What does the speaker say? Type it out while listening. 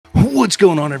What's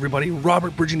going on, everybody?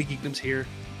 Robert, Bridging the Geekdoms here,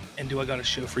 and do I got a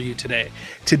show for you today.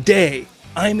 Today,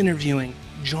 I'm interviewing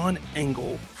Jon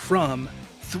Engel from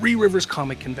Three Rivers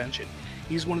Comic Convention.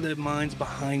 He's one of the minds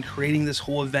behind creating this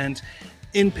whole event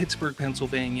in Pittsburgh,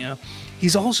 Pennsylvania.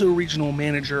 He's also a regional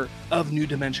manager of New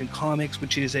Dimension Comics,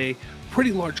 which is a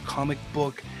pretty large comic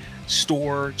book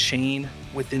store chain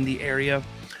within the area.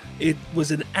 It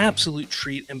was an absolute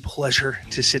treat and pleasure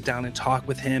to sit down and talk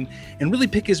with him and really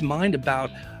pick his mind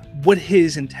about what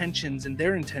his intentions and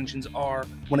their intentions are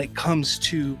when it comes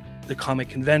to the comic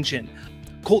convention.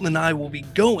 Colton and I will be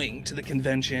going to the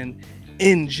convention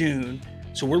in June,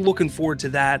 so we're looking forward to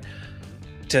that,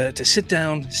 to sit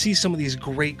down, see some of these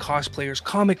great cosplayers,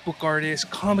 comic book artists,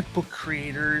 comic book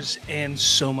creators, and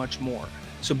so much more.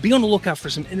 So be on the lookout for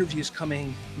some interviews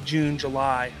coming June,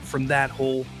 July from that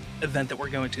whole event that we're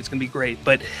going to. It's going to be great.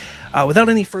 But without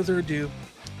any further ado,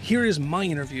 here is my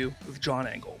interview with Jon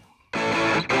Engel.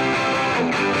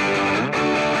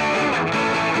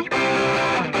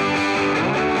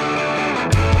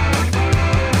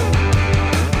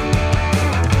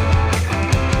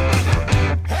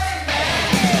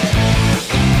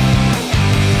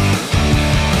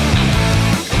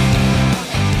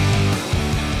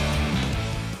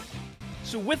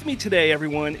 So with me today,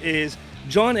 everyone, is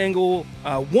Jon Engel,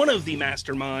 one of the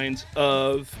masterminds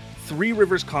of Three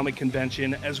Rivers Comic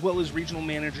Convention, as well as regional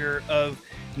manager of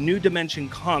New Dimension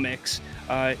Comics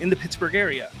in the Pittsburgh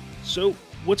area. So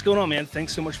what's going on, man?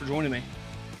 Thanks so much for joining me.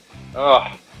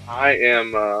 I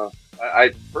am,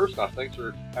 first off, thanks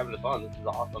for having us on. This is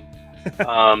awesome.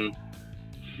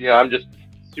 Yeah, I'm just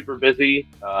super busy.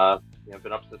 I've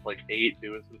been up since like 8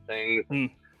 doing some things.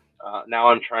 Now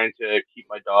I'm trying to keep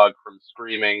my dog from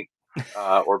screaming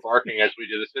or barking as we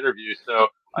do this interview, so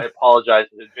I apologize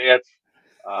in advance.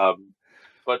 Yeah,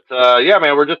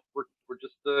 man, we're just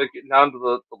getting down to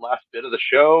the last bit of the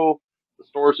show. The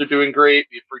stores are doing great.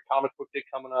 We have free comic book day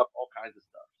coming up, all kinds of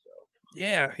stuff. So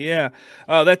Yeah.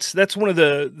 That's one of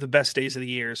the best days of the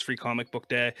year is free comic book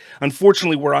day.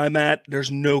 Unfortunately, where I'm at,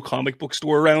 there's no comic book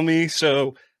store around me,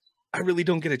 so I really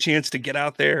don't get a chance to get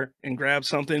out there and grab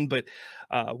something. But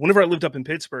whenever I lived up in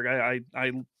Pittsburgh, I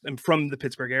am from the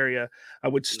Pittsburgh area. I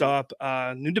would stop.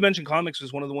 New Dimension Comics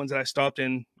was one of the ones that I stopped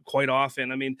in quite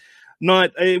often. I mean,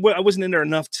 I wasn't in there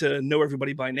enough to know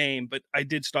everybody by name, but I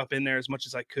did stop in there as much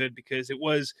as I could because it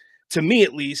was, to me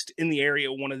at least, in the area,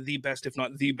 one of the best, if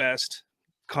not the best,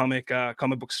 comic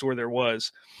book store there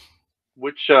was.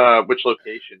 Which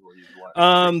location were you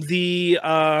at?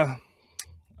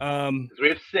 Because we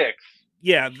have 6.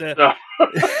 Yeah,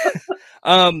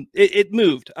 it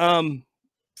moved from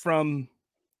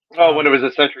when it was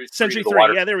a Century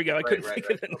 3. Yeah, there we go. I couldn't think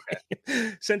of it.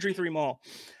 Okay. Century 3 Mall.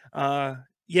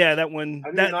 Yeah, that one.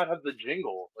 How do you not have the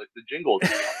jingle? Like the jingle.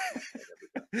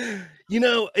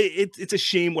 It's a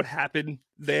shame what happened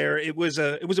there. It was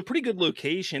a pretty good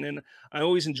location, and I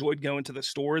always enjoyed going to the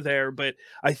store there. But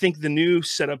I think the new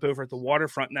setup over at the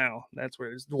waterfront now, that's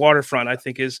where it is. The waterfront, I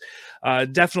think, is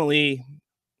definitely.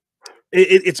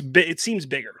 It seems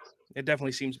bigger. It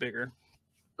definitely seems bigger.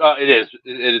 It is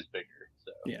bigger.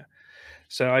 So. Yeah.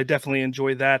 So I definitely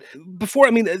enjoyed that.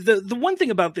 The one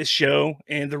thing about this show,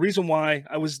 and the reason why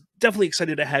I was definitely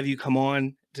excited to have you come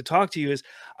on to talk to you, is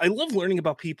I love learning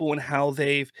about people and how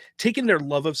they've taken their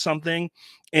love of something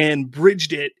and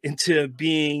bridged it into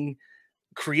being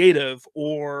creative,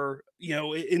 or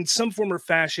in some form or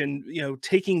fashion,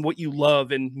 taking what you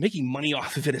love and making money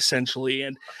off of it, essentially.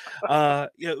 And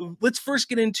let's first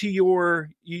get into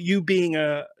you being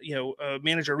a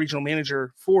manager, a regional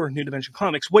manager for New Dimension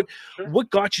Comics. What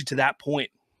got you to that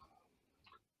point?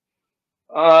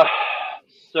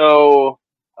 So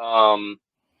I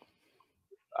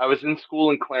was in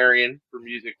school in Clarion for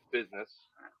music business,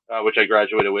 which I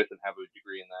graduated with and have a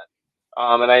degree in that.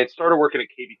 And I had started working at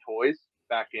KB Toys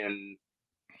back in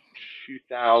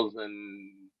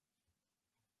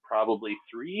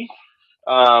 2003.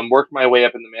 Worked my way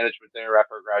up in the management there.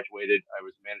 After I graduated, I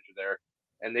was a manager there,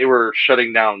 and they were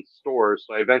shutting down stores,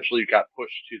 so I eventually got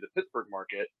pushed to the Pittsburgh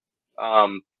market.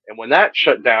 And when that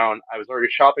shut down, I was already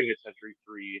shopping at Century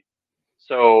 3,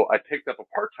 so I picked up a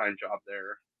part-time job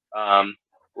there.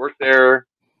 Worked there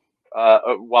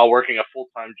while working a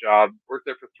full-time job. Worked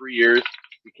there for 3 years.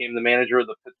 Became the manager of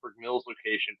the Pittsburgh Mills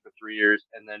location for 3 years,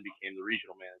 and then became the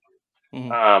regional manager.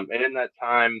 And in that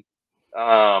time,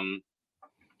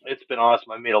 it's been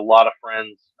awesome. I made a lot of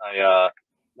friends. I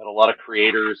met a lot of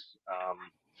creators.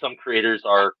 Some creators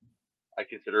I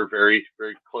consider very,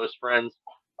 very close friends,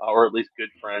 or at least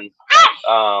good friends.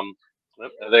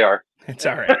 There they are. It's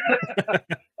all right.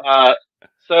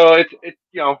 So it's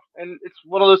and it's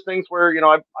one of those things where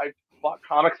I've bought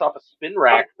comics off a spin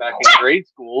rack back in grade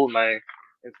school and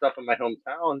stuff in my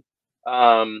hometown.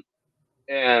 I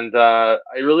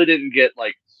really didn't get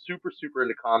like super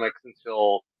into comics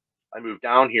until I moved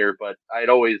down here, but I'd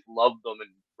always loved them and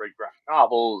read graphic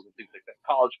novels and things like that in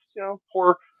college. You know,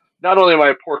 not only am I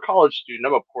a poor college student,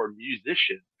 I'm a poor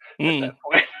musician at that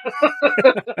point.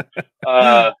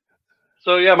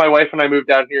 So yeah, my wife and I moved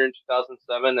down here in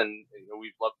 2007, and you know,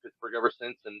 we've loved Pittsburgh ever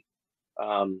since. And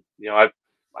you know,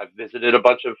 I've visited a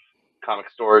bunch of comic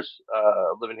stores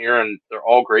living here, and they're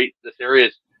all great. This area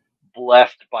is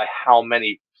blessed by how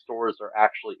many stores are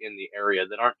actually in the area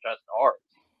that aren't just ours.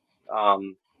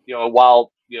 You know,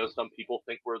 while you know some people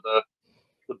think we're the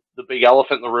big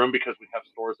elephant in the room because we have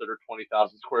stores that are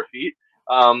 20,000 square feet.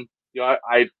 You know,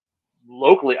 I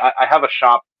locally I have a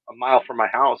shop a mile from my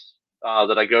house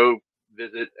that I go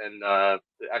visit, and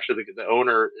actually the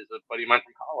owner is a buddy of mine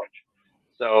from college.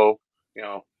 So you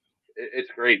know,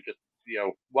 it's great. Just you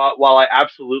know, while I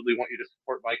absolutely want you to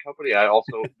support my company, I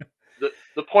also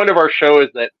the point of our show is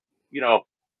that you know,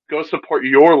 go support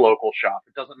your local shop.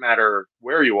 It doesn't matter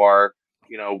where you are.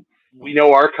 You know, we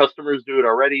know our customers do it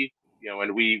already. You know,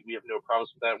 and we have no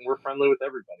problems with that, and we're friendly with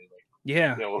everybody. Like,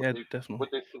 Yeah, you know, yeah, definitely.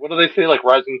 What do they say? Like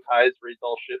rising tides raise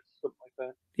all ships, something like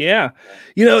that. Yeah.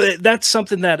 You know, that's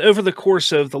something that over the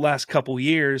course of the last couple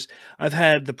years, I've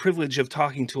had the privilege of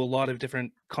talking to a lot of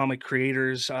different comic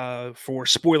creators for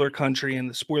Spoiler Country and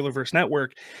the Spoilerverse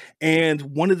network. And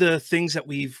one of the things that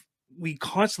we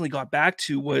constantly got back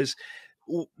to was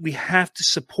we have to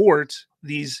support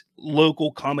these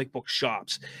local comic book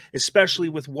shops, especially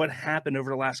with what happened over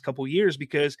the last couple years,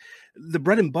 because the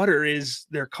bread and butter is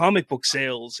their comic book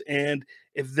sales. And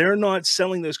if they're not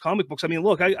selling those comic books, I mean,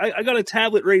 look, I got a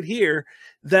tablet right here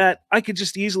that I could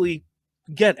just easily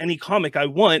get any comic I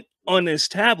want on this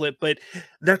tablet, but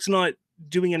that's not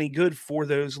doing any good for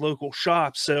those local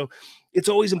shops. So it's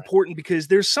always important because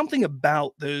there's something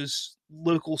about those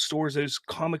local stores, those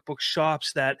comic book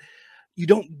shops that you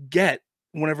don't get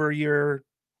whenever you're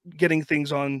getting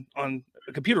things on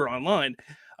a computer online.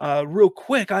 Real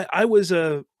quick, I was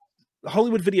a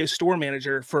Hollywood video store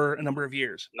manager for a number of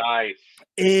years. Nice.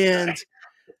 And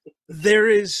there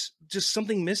is just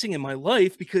something missing in my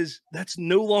life because that's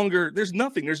no longer, there's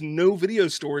nothing, there's no video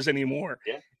stores anymore.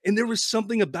 Yeah. And there was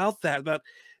something about that, about,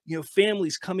 you know,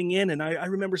 families coming in. And I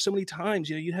remember so many times,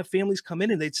 you know, you'd have families come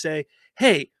in and they'd say,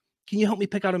 hey, can you help me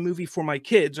pick out a movie for my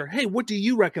kids? Or, hey, what do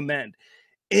you recommend?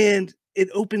 And it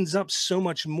opens up so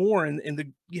much more in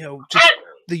the, you know, just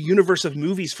the universe of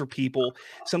movies for people.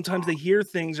 Sometimes they hear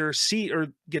things or see or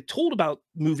get told about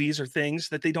movies or things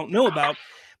that they don't know about.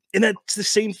 And that's the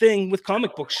same thing with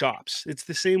comic book shops. It's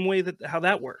the same way that how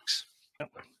that works.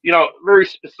 You know, very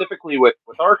specifically with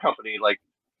our company, like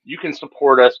you can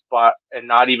support us, but and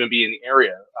not even be in the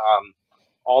area.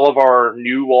 All of our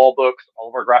new wall books, all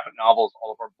of our graphic novels,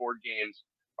 all of our board games,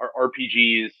 our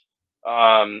RPGs,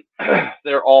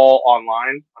 they're all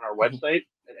online on our website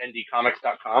at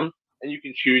ndcomics.com, and you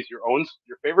can choose your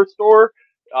favorite store.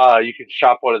 You can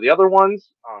shop one of the other ones.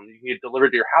 You can get it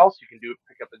delivered to your house. You can do it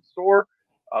pick up in store.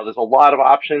 There's a lot of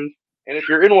options. And if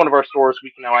you're in one of our stores, we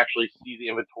can now actually see the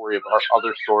inventory of our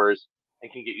other stores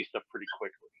and can get you stuff pretty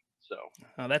quickly. So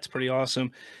that's pretty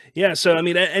awesome. Yeah. So I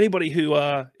mean, anybody who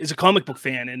is a comic book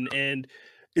fan and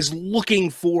is looking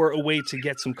for a way to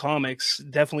get some comics,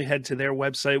 definitely head to their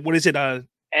website. What is it? ndcomics.com.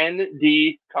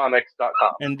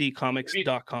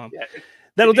 ndcomics.com. Yeah,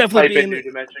 That'll definitely be in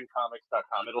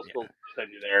dimensioncomics.com. It'll still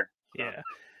send you there. Yeah.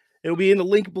 It'll be in the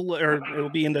link below, or it'll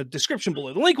be in the description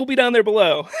below. The link will be down there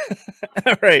below.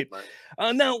 All right.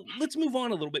 Now let's move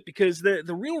on a little bit because the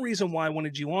real reason why I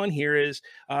wanted you on here is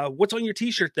what's on your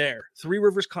T-shirt there. Three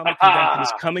Rivers Comic Convention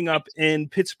is coming up in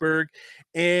Pittsburgh,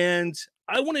 and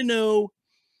I want to know.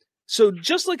 So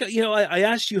just like, you know, I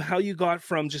asked you how you got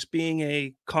from just being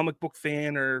a comic book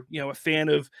fan or, you know, a fan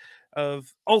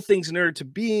of all things nerd to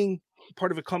being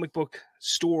part of a comic book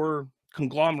store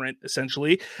conglomerate,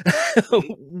 essentially.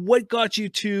 What got you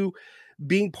to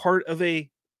being part of a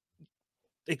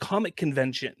comic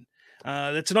convention?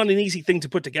 That's not an easy thing to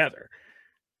put together.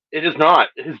 It is not.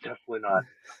 It is definitely not.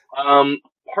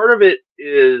 Part of it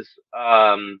is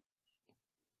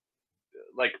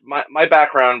like my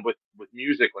background with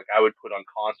music. Like I would put on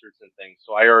concerts and things,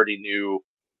 so I already knew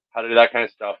how to do that kind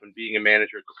of stuff. And being a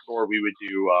manager at the store, we would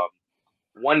do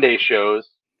one-day shows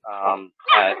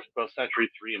at both Century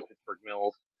 3 and Pittsburgh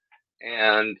Mills.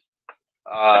 And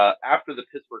after the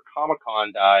Pittsburgh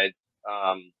Comicon died,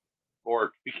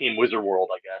 or became Wizard World,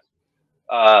 I guess,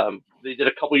 they did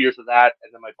a couple years of that.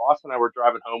 And then my boss and I were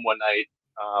driving home one night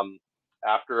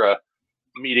after a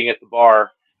meeting at the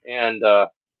bar, and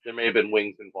there may have been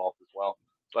wings involved as well.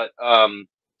 But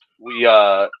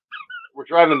we're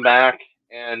driving back,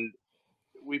 and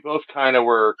we both kind of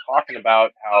were talking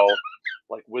about how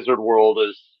like Wizard World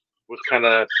was kind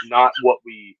of not what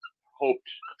we hoped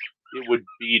it would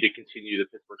be to continue the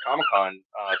Pittsburgh Comic Con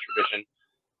tradition.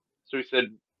 So we said,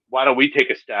 why don't we take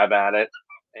a stab at it?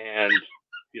 And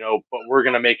but we're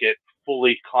gonna make it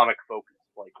fully comic focused.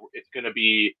 Like it's gonna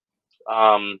be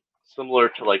similar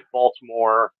to like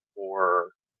Baltimore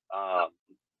or um,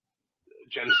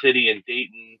 Gem City and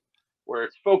Dayton, where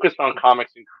it's focused on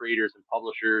comics and creators and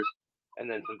publishers, and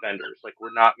then some vendors. Like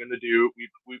we're not going to do we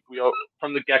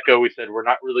from the get go we said we're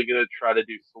not really going to try to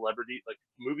do celebrity like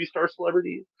movie star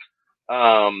celebrities,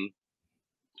 um,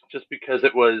 just because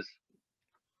it was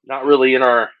not really in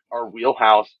our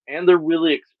wheelhouse, and they're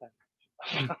really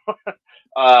expensive.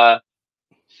 uh,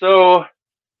 so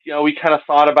we kind of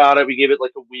thought about it. We gave it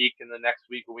like a week, and the next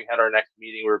week when we had our next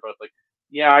meeting, we were both like,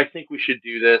 "Yeah, I think we should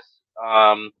do this."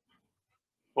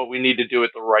 But we need to do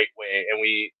it the right way. And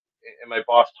my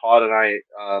boss Todd and I,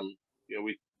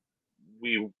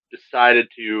 we decided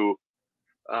to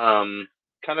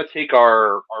kind of take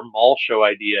our mall show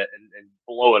idea and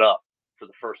blow it up for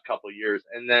the first couple of years,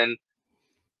 and then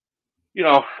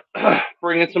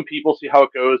bring in some people, see how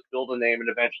it goes, build a name, and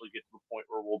eventually get to the point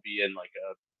where we'll be in like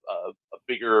a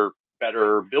bigger,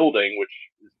 better building, which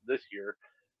is this year.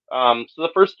 So the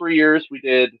first 3 years we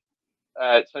did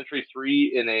at Century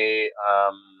 3 in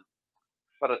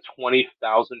about a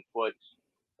 20,000 foot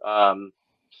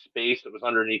space that was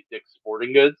underneath Dick's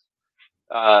Sporting Goods,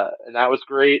 and that was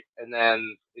great. And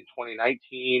then in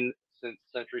 2019, since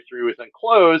Century 3 was then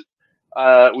closed,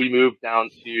 we moved down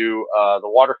to the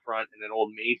waterfront in an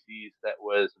old Macy's that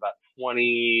was about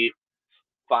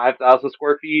 25,000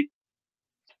 square feet,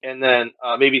 and then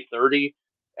maybe 30.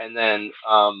 And then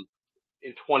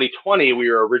in 2020,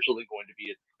 we were originally going to be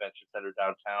at the convention center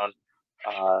downtown.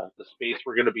 The space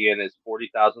we're going to be in is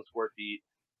 40,000 square feet.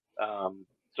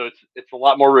 So it's a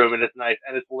lot more room, and it's nice,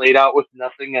 and it's laid out with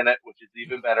nothing in it, which is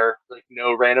even better. Like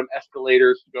no random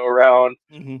escalators to go around.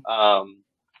 Mm-hmm.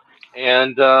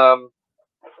 And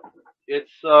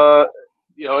it's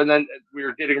and then we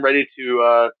were getting ready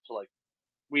to like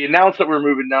we announced that we were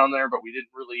moving down there, but we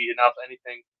didn't really announce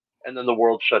anything. And then the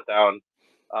world shut down.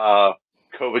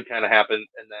 COVID kind of happened,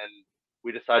 and then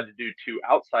we decided to do 2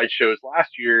 outside shows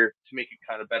last year to make it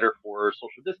kind of better for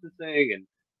social distancing and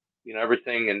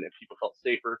everything, and if people felt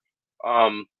safer.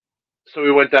 So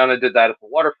we went down and did that at the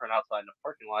waterfront outside in the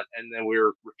parking lot, and then we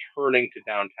were returning to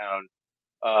downtown.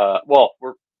 Well,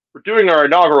 we're doing our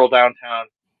inaugural downtown,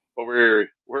 but we're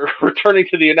returning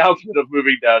to the announcement of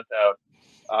moving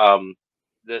downtown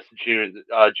this June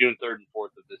 3rd and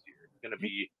 4th of this year. It's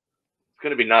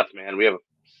gonna be nuts, man. We have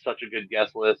such a good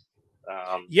guest list.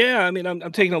 Yeah, I mean,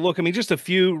 I'm taking a look. I mean, just a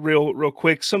few real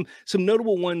quick. Some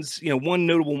notable ones. One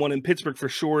notable one in Pittsburgh for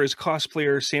sure is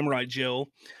cosplayer Samurai Jill.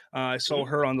 I saw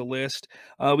her on the list.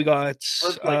 We got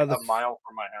like a mile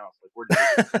from my house. Like we're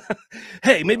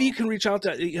hey, maybe you can reach out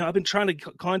to. I've been trying to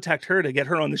contact her to get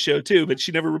her on the show too, but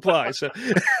she never replies. So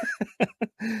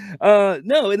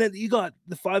no, and then you got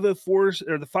the 504s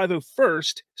or the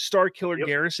 501st Star Killer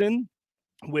Garrison,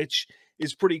 which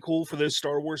is pretty cool for those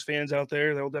Star Wars fans out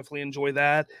there. They'll definitely enjoy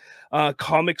that.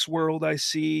 Comics World, I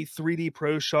see 3D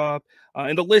Pro Shop,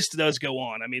 and the list does go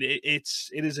on. I mean, it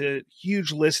is a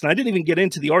huge list, and I didn't even get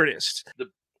into the artists.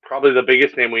 Probably the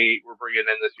biggest name we were bringing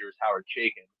in this year is Howard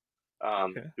Chaykin,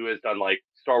 who has done like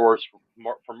Star Wars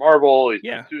for Marvel. He's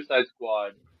done Suicide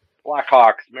Squad,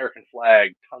 Blackhawks, American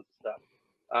Flag, tons of stuff.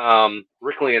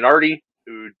 Rick Leonardi,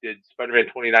 who did Spider-Man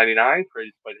 2099,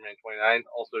 created Spider-Man 29,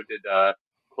 also did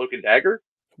Cloak and Dagger,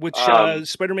 which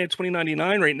Spider-Man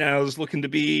 2099 right now is looking to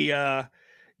be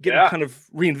getting kind of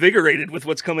reinvigorated with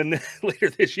what's coming later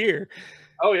this year.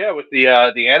 Oh yeah, with the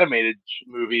animated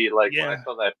movie. Like when I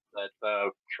saw that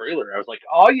trailer, I was like,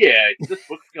 oh yeah, this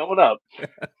book's going up.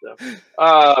 So,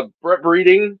 Brett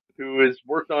Breeding, who has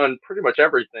worked on pretty much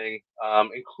everything,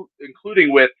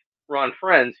 including with Ron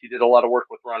Frenz. He did a lot of work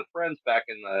with Ron Frenz back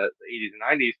in the 80s and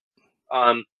 90s.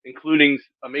 Including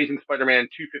Amazing Spider-Man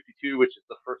 252, which is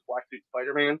the first Black Suit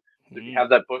Spider-Man. So if you have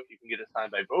that book, you can get it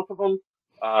signed by both of them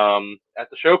at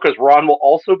the show, because Ron will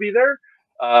also be there,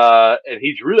 and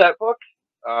he drew that book.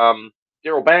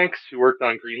 Daryl Banks, who worked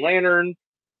on Green Lantern,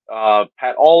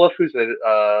 Pat Olive, who's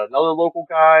another local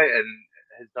guy and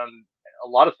has done a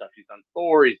lot of stuff. He's done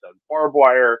Thor, he's done Barbed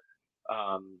Wire,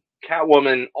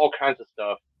 Catwoman, all kinds of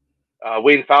stuff.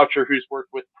 Wayne Foucher, who's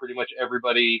worked with pretty much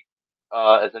everybody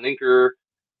as an inker.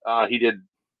 He did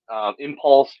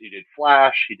Impulse, he did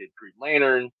Flash, he did Green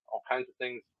Lantern, all kinds of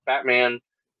things. Batman.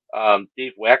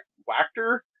 Dave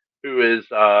Wachter, who is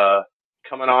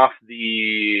coming off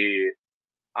the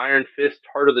Iron Fist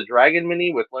Heart of the Dragon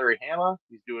mini with Larry Hama.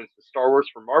 He's doing some Star Wars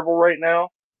for Marvel right now.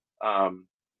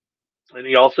 And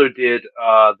he also did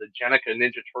the Jenica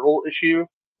Ninja Turtle issue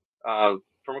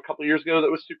from a couple years ago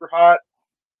that was super hot.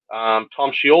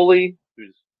 Tom Scioli,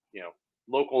 who's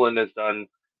local and has done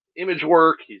image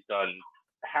work. He's done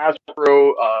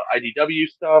Hasbro, IDW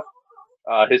stuff.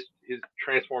 His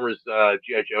Transformers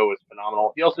G.I. Joe is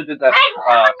phenomenal. He also did that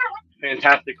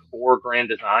Fantastic Four Grand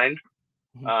Design.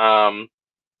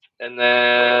 And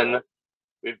then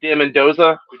we have Dan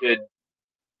Mendoza, who did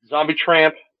Zombie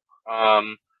Tramp.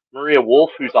 Maria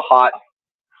Wolf, who's a hot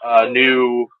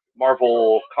new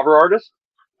Marvel cover artist.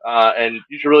 And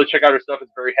you should really check out her stuff.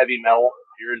 It's very heavy metal.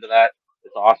 If you're into that,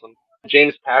 it's awesome.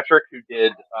 James Patrick, who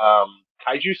did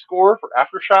Kaiju score for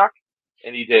Aftershock,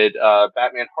 and he did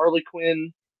Batman Harley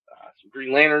Quinn, some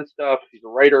Green Lantern stuff. He's a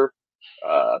writer.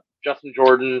 Justin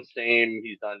Jordan, same.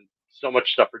 He's done so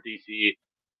much stuff for DC.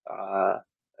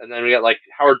 And then we got like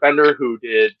Howard Bender, who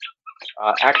did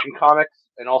Action Comics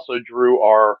and also drew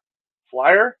our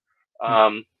flyer,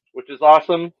 which is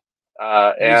awesome.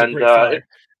 Yeah.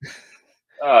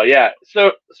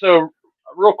 So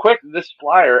real quick, this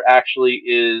flyer actually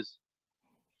is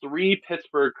 3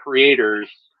 Pittsburgh creators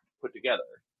put together.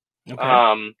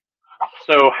 Okay.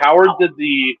 So Howard did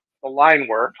the line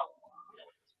work,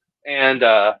 and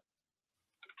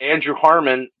Andrew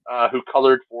Harmon, who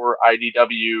colored for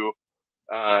IDW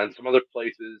and some other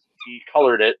places, he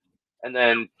colored it. And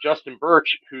then Justin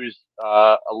Birch, who's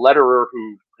a letterer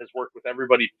who has worked with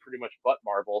everybody pretty much but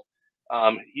Marvel,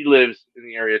 he lives in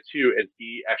the area too, and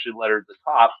he actually lettered the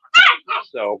top.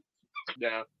 So,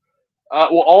 yeah.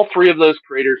 Well, all 3 of those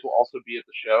creators will also be at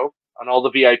the show, and all the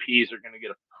VIPs are going to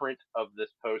get a print of this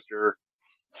poster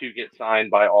to get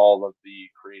signed by all of the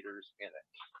creators in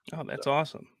it. Oh, that's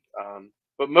awesome.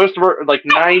 But most of our, like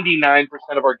 99%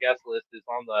 of our guest list is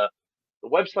on the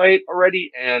website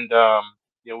already, and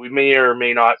we may or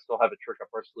may not still have a trick up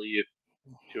our sleeve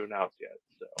to announce yet.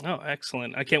 So. Oh,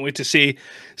 excellent! I can't wait to see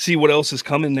what else is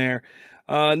coming there.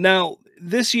 Now,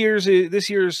 this year's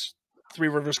Three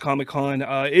Rivers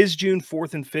Comicon is June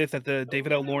 4th and 5th at the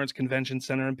David L. Lawrence Convention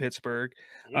Center in Pittsburgh.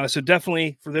 So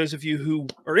definitely, for those of you who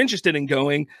are interested in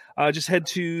going, just head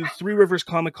to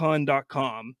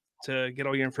threeriverscomiccon.com to get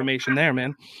all your information there,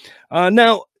 man.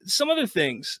 Now, some other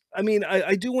things. I mean,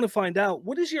 I do want to find out,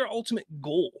 what is your ultimate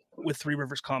goal with Three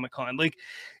Rivers Comicon? Like,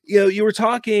 you were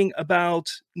talking about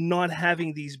not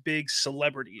having these big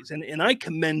celebrities, and I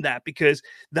commend that, because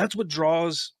that's what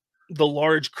draws the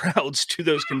large crowds to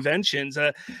those conventions.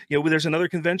 There's another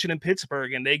convention in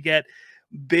Pittsburgh, and they get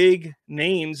big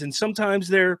names, and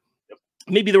sometimes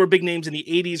maybe there were big names in the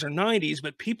 80s or 90s,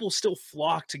 but people still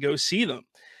flock to go see them.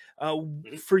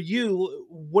 For you,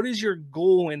 what is your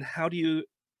goal, and how do you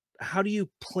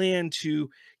plan to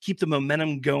keep the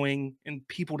momentum going and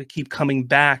people to keep coming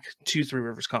back to Three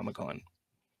Rivers Comicon?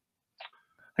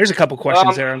 There's a couple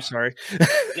questions there. I'm sorry.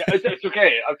 Yeah, it's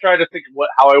okay. I'm trying to think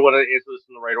how I want to answer this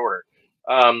in the right order.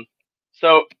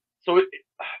 So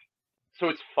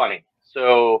it's funny.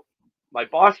 So my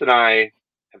boss and I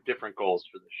have different goals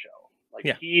for this show. Like,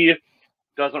 he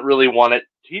doesn't really want it.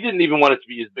 He didn't even want it to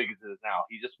be as big as it is now.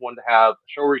 He just wanted to have a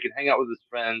show where he could hang out with his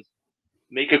friends,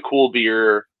 make a cool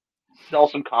beer, sell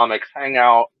some comics, hang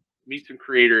out, meet some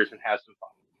creators, and have some fun.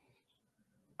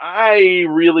 I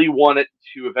really want it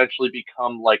to eventually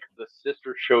become like the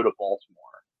sister show to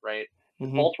Baltimore, right?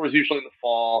 Mm-hmm. Baltimore's usually in the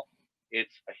fall.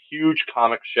 It's a huge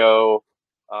comic show.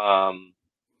 And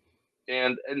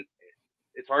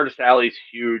its Artist Alley is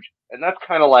huge. And that's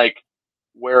kind of like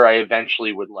where I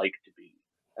eventually would like to be.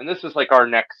 And this is like our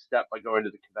next step by going to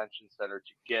the convention center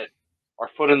to get our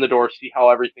foot in the door, see how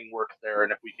everything works there,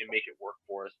 and if we can make it work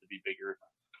for us to be bigger,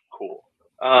 cool.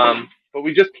 But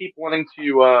we just keep wanting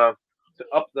to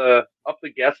up the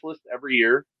guest list every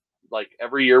year. Like,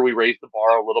 every year we raise the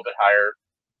bar a little bit higher.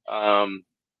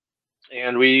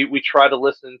 And we try to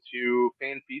listen to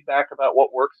fan feedback about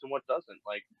what works and what doesn't.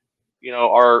 Like,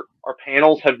 our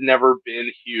panels have never been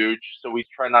huge, so we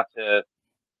try not to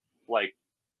like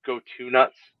go too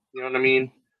nuts. You know what I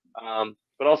mean?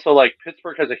 But also, like,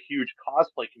 Pittsburgh has a huge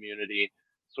cosplay community,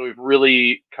 so we've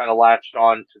really kind of latched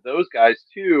on to those guys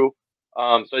too.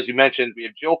 So as you mentioned, we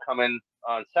have Jill coming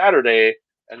on Saturday,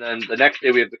 and then the next day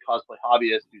we have the cosplay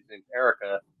hobbyist who's named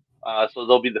Erica. So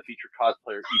they'll be the featured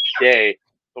cosplayer each day.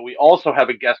 But we also have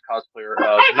a guest cosplayer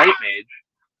of Night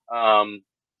Mage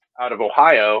out of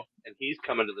Ohio, and he's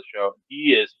coming to the show.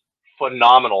 He is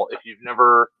phenomenal. If you've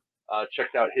never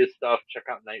checked out his stuff, check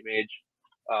out Night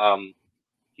Mage.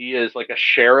 He is like a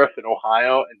sheriff in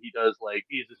Ohio, and he's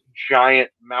this giant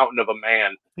mountain of a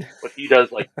man, but he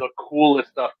does like the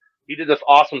coolest stuff. He did this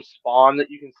awesome Spawn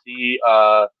that you can see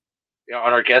on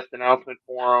our guest announcement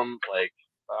forum. Like,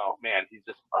 oh man, he's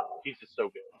just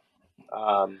so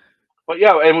good. But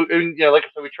yeah, and like I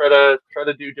said, we try to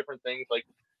do different things, like,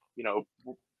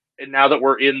 and now that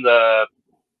we're in the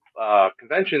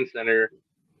convention center,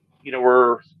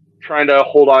 we're trying to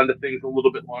hold on to things a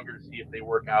little bit longer to see if they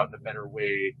work out in a better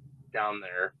way down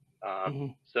there.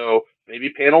 So maybe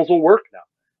panels will work now.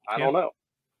 I don't know.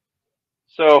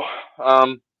 So,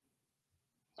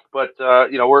 but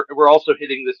we're also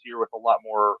hitting this year with a lot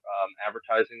more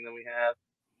advertising than we have.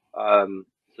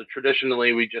 So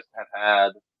traditionally, we just have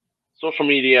had social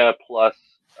media plus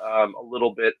a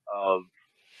little bit of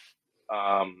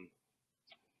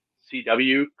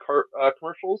CW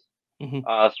commercials.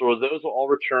 So those will all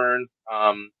return.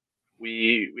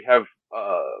 We have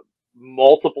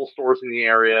multiple stores in the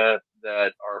area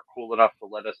that are cool enough to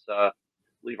let us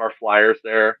leave our flyers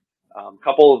there. A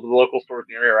couple of the local stores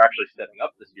in the area are actually setting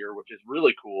up this year, which is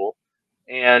really cool.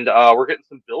 And we're getting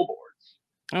some billboards.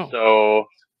 Oh. So,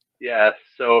 yeah.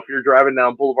 So if you're driving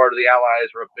down Boulevard of the Allies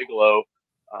or up Bigelow,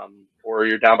 or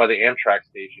you're down by the Amtrak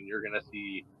station, you're going to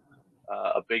see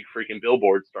a big freaking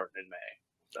billboard starting in May.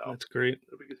 So that's great.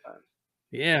 It'll be a good time.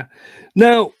 Yeah.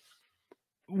 Now,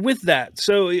 with that,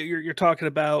 so you're talking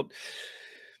about,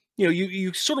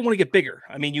 you sort of want to get bigger.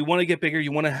 I mean, you want to get bigger.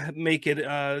 You want to make it.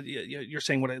 You're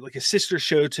saying like a sister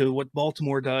show to what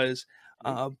Baltimore does,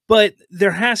 but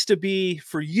there has to be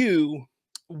for you.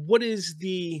 What is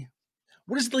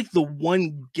like the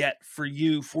one get for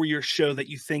you for your show that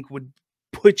you think would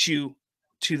put you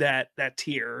to that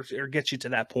tier or get you to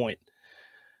that point?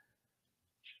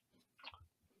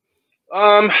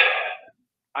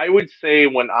 I would say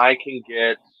when I can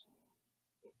get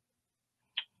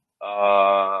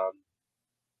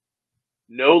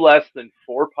no less than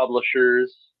 4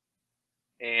 publishers,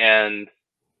 and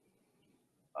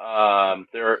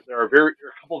there are a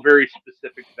couple very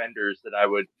specific vendors that I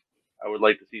would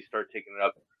like to see start taking it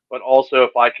up. But also,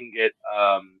 if I can get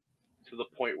to the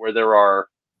point where there are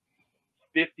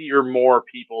 50 or more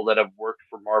people that have worked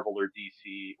for Marvel or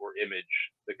DC or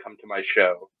Image that come to my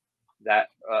show, that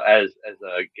as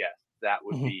a guest, that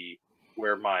would be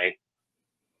where my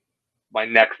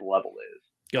next level is.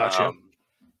 Gotcha.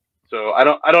 So I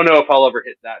don't know if I'll ever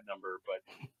hit that number, but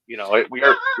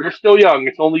we're still young.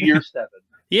 It's only year 7.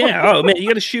 Yeah. Oh man, you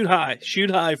got to shoot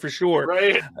high for sure.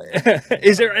 Right.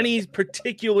 Is there any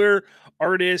particular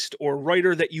artist or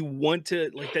writer that you want to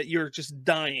that you're just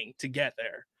dying to get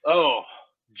there? Oh,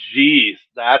 geez,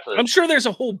 I'm sure there's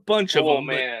a whole bunch of them. Oh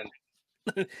man.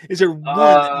 Is there one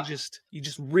that you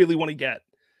just really want to get?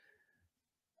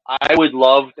 I would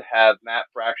love to have Matt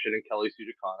Fraction and Kelly Sue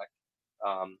DeConnick.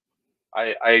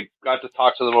 I got to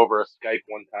talk to them over a Skype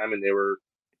one time, and they were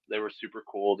super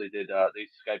cool. They did they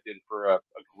Skyped in for a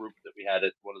group that we had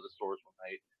at one of the stores one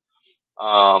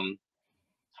night.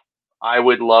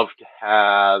 I'd love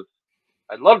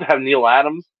to have Neil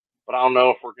Adams, but I don't know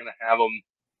if we're gonna have him.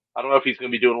 I don't know if he's gonna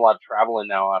be doing a lot of traveling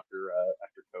now after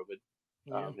COVID.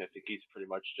 I think he's pretty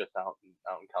much just out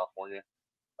in California.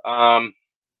 Oh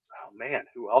man,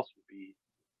 who else would be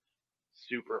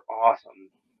super awesome?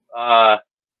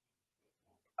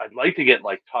 I'd like to get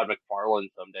like Todd McFarlane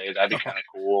someday. That'd be kind of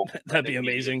cool. That'd be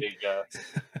amazing.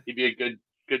 He'd be a good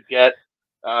get.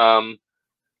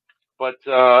 But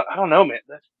I don't know, man.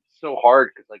 That's so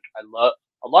hard because I love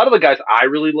a lot of the guys I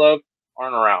really love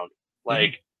aren't around.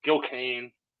 Like Gil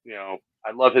Kane,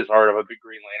 I love his art. I'm a big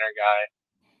Green Lantern guy.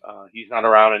 He's not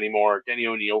around anymore. Denny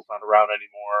O'Neil's not around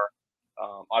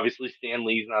anymore. Obviously Stan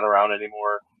Lee's not around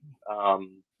anymore.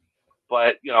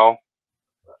 But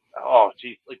oh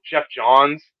geez, like Jeff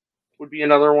Johns would be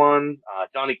another one.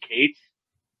 Donnie Cates.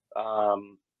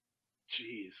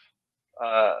 Geez.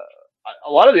 A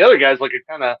lot of the other guys, like I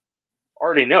kind of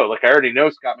already know. Like I already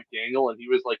know Scott McDaniel, and he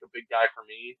was like a big guy for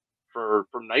me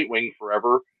from Nightwing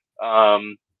forever.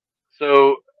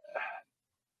 So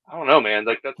I don't know, man.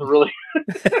 Like that's a really,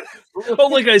 well,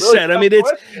 like I said, I mean,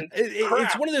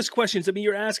 it's one of those questions. I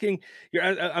mean,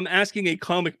 I'm asking a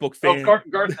comic book fan. Oh,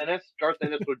 Garth Ennis. Garth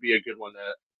Ennis would be a good one.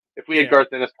 If we had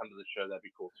Garth Ennis come to the show, that'd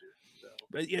be cool too. So.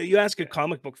 But you ask a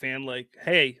comic book fan, like,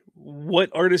 hey, what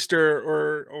artist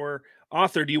or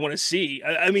author do you want to see?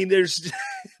 I mean, there's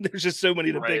just so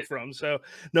many to pick from. So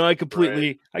no, I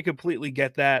completely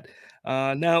get that.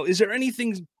 Now, is there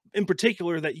anything in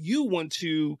particular that you want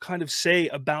to kind of say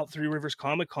about Three Rivers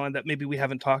Comicon that maybe we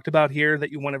haven't talked about here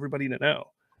that you want everybody to know?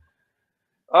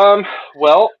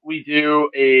 Well, we do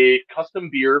a custom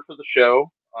beer for the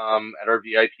show. at our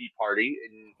VIP party,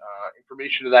 and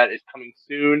information of that is coming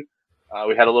soon.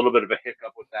 We had a little bit of a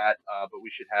hiccup with that, but we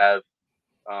should have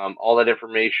all that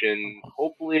information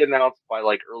hopefully announced by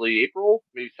like early April,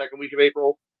 maybe second week of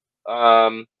April.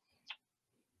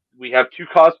 We have 2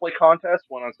 cosplay contests,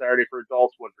 one on Saturday for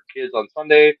adults, one for kids on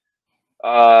Sunday.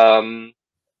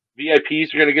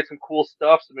 VIPs are going to get some cool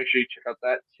stuff, so make sure you check out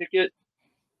that ticket.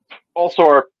 Also,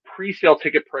 our pre-sale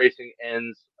ticket pricing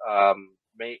ends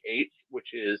May 8th,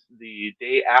 which is the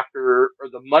day after, or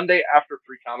the Monday after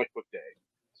Free Comic Book Day.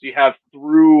 So you have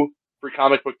through Free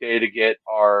Comic Book Day to get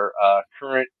our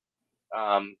current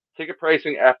ticket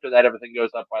pricing. After that, everything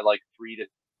goes up by like $3 to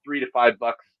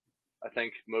 $5. I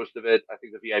think most of it. I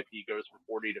think the VIP goes from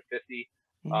 40 to 50.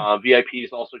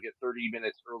 VIPs also get 30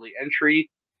 minutes early entry.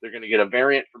 They're going to get a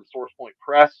variant from Source Point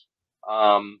Press,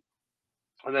 and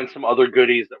then some other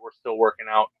goodies that we're still working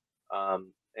out,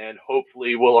 and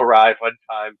hopefully will arrive on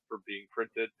time for being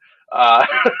printed.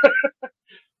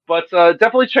 But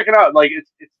definitely check it out. Like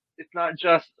it's not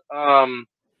just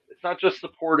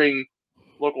supporting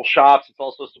local shops. It's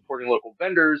also supporting local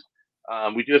vendors.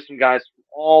 We do have some guys from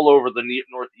all over the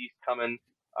Northeast coming.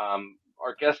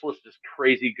 Our guest list is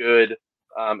crazy good,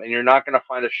 and you're not going to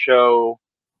find a show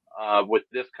with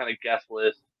this kind of guest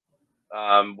list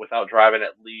without driving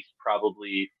at least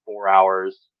probably 4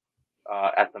 hours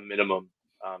at the minimum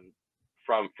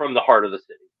from the heart of the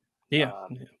city. Yeah.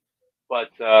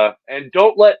 But and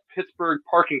don't let Pittsburgh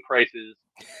parking prices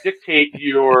dictate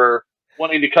your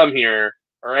wanting to come here.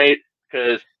 All right,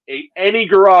 because any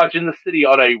garage in the city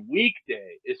on a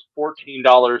weekday is $14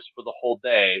 for the whole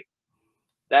day.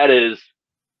 That is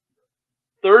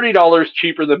 $30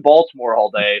 cheaper than Baltimore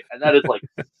all day, and that is like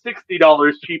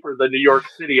 $60 cheaper than New York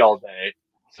City all day.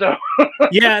 So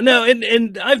yeah, no,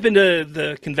 and I've been to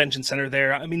the convention center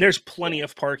there. I mean, there's plenty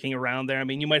of parking around there. I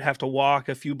mean, you might have to walk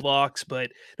a few blocks,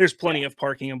 but there's plenty of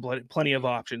parking and plenty of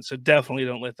options. So definitely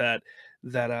don't let that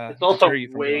it's also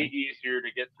way easier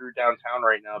to get through downtown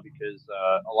right now because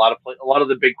a lot of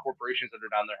the big corporations that are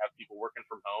down there have people working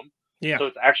from home. Yeah, so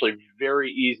it's actually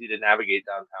very easy to navigate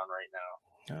downtown right now.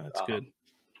 Oh, that's good.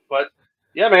 But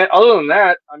yeah, man. Other than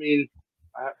that, I mean,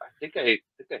 I think I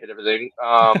hit everything.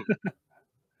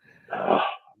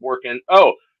 Working.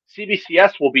 Oh,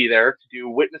 CBCS will be there to do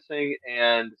witnessing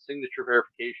and signature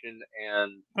verification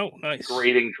and nice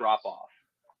grading drop off.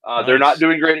 Nice. They're not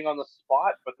doing grading on the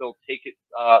spot, but they'll take it.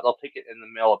 They'll take it and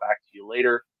then mail it back to you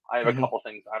later. I have a couple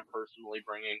things I'm personally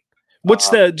bringing. What's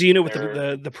do you know what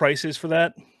the price is for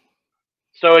that?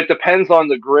 So it depends on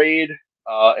the grade,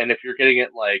 and if you're getting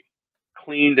it like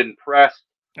cleaned and pressed.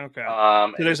 Okay.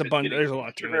 So there's a bunch. There's a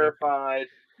lot to verified.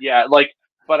 Yeah, like,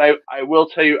 but I will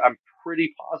tell you, I'm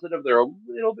pretty positive they're a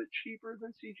little bit cheaper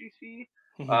than CGC.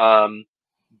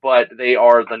 But they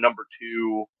are the number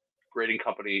 2 grading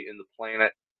company in the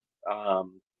planet.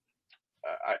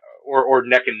 Or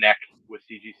neck and neck with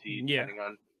CGC, depending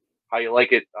on how you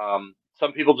like it.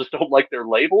 Some people just don't like their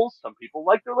labels. Some people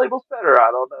like their labels better.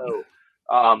 I don't know.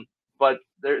 But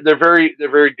they're very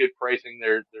good pricing.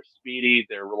 They're speedy.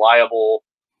 They're reliable.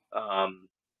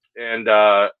 And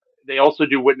they also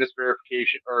do witness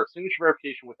verification or signature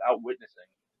verification without witnessing.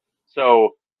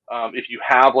 So if you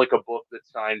have like a book that's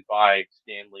signed by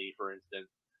Stan Lee, for instance,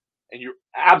 and you're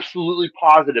absolutely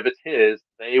positive it's his,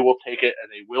 they will take it and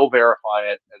they will verify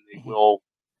it and they will,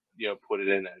 put it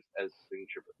in as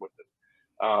signature with it.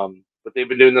 But they've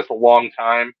been doing this a long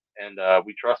time, and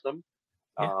we trust them.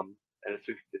 And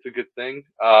it's a good thing.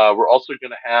 We're also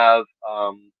going to have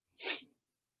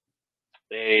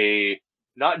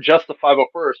not just the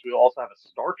 501st. We'll also have a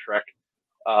Star Trek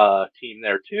team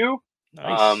there too.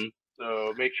 Nice.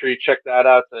 So make sure you check that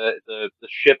out. The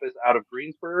ship is out of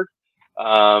Greensburg.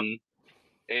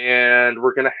 And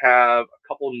we're going to have a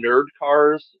couple nerd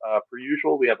cars per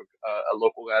usual. We have a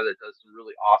local guy that does some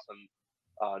really awesome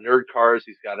nerd cars.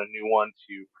 He's got a new one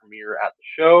to premiere at the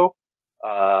show,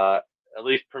 at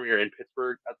least premiere in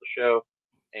Pittsburgh at the show.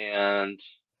 And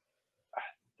I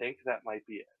think that might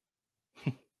be it.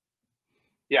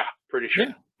 Yeah, pretty sure.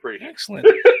 Yeah. Pretty excellent.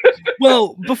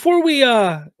 Well, before we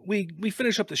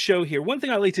finish up the show here, one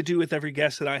thing I like to do with every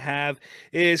guest that I have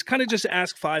is kind of just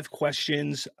ask 5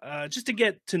 questions, just to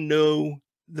get to know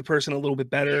the person a little bit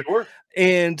better. Sure.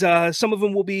 And some of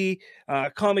them will be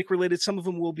comic related, some of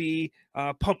them will be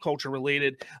pop culture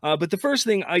related. But the first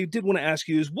thing I did want to ask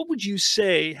you is, what would you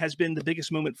say has been the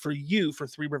biggest moment for you for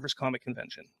Three Rivers Comic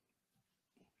Convention?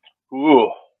 Ooh.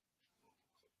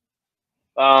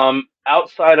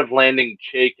 Outside of landing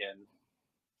Chaikin,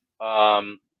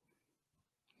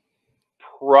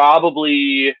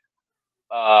 probably,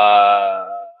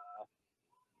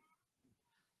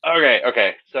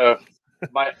 okay. So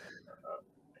my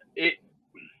it.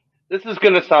 This is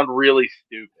gonna sound really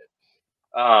stupid.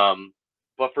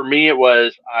 But for me, it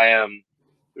was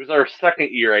It was our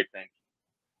second year, I think,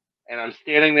 and I'm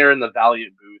standing there in the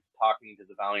Valiant booth talking to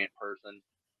the Valiant person,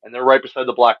 and they're right beside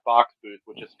the Black Box booth,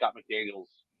 which is Scott McDaniel's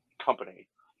company.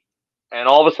 And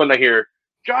all of a sudden, I hear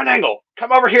Jon Engel,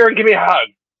 come over here and give me a hug.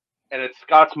 And it's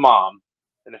Scott's mom.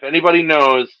 And if anybody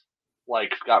knows,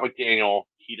 like Scott McDaniel,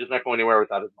 he does not go anywhere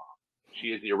without his mom. She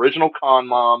is the original con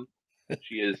mom.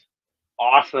 She is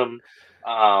awesome.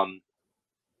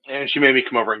 And she made me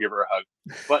come over and give her a hug.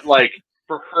 But like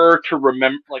for her to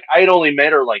remember, like I had only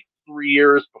met her like 3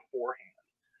 years beforehand.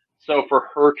 So for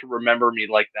her to remember me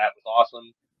like that was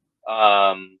awesome.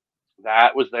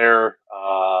 That was there.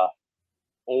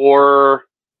 Or,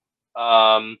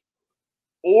 um,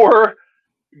 or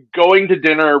going to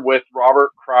dinner with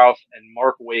Robert Kraus and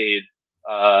Mark Waid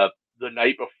the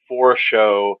night before a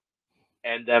show,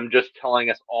 and them just telling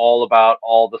us all about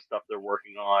all the stuff they're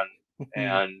working on,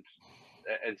 and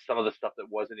some of the stuff that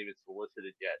wasn't even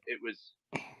solicited yet. It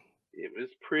was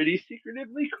pretty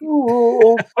secretively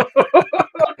cool.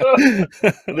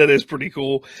 That is pretty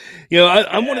cool.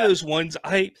 I'm one of those ones.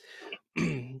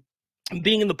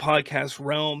 Being in the podcast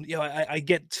realm, I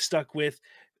get stuck with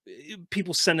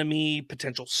people sending me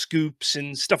potential scoops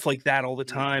and stuff like that all the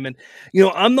time. And,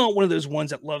 I'm not one of those ones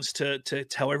that loves to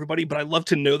tell everybody, but I love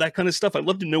to know that kind of stuff. I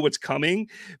love to know what's coming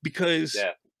because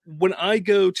when I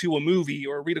go to a movie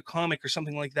or read a comic or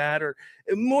something like that, or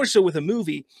more so with a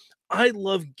movie, I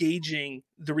love gauging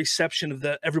the reception of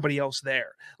everybody else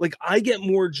there. Like I get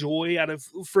more joy out of,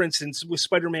 for instance, with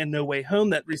Spider-Man No Way Home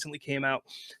that recently came out.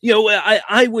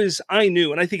 I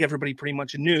knew, and I think everybody pretty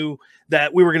much knew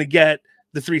that we were going to get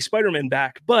the 3 Spider-Men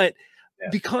back, but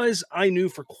because I knew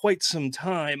for quite some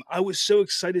time, I was so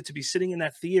excited to be sitting in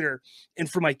that theater and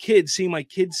for my kids, seeing my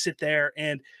kids sit there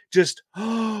and just,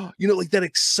 like that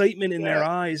excitement in their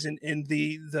eyes and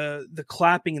the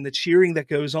clapping and the cheering that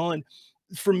goes on.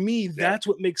 For me, that's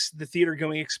what makes the theater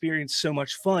going experience so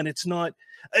much fun. It's not,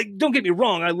 don't get me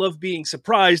wrong, I love being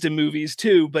surprised in movies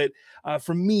too, but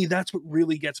for me, that's what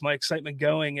really gets my excitement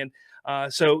going. And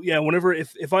so whenever,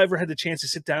 if I ever had the chance to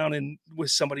sit down and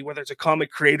with somebody, whether it's a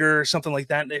comic creator or something like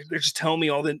that, and they're just telling me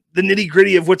all the nitty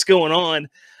gritty of what's going on,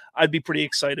 I'd be pretty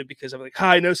excited because I'm like,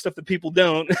 hi, I know stuff that people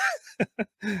don't.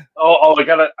 I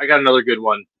got another good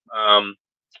one. So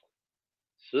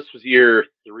this was year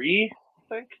 3,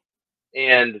 I think.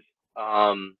 And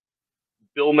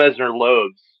Bill Mesner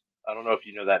Loebs, I don't know if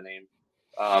you know that name.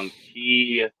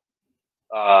 He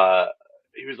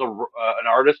was an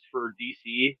artist for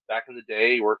DC back in the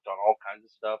day. He worked on all kinds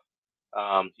of stuff.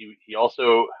 He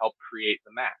also helped create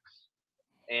the Max,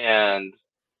 and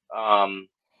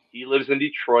he lives in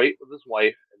Detroit with his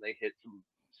wife, and they hit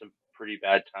some pretty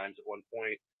bad times at one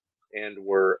point, and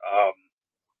were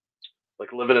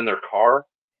like living in their car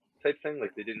type thing.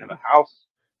 Like they didn't have a house.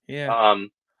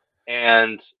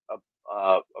 And a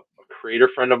creator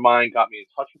friend of mine got me in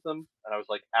touch with them, and I was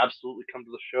like, absolutely come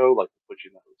to the show. Like, we'll put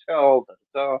you in the hotel.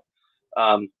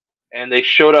 And they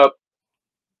showed up.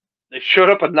 They showed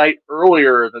up a night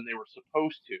earlier than they were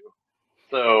supposed to.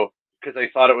 So, because they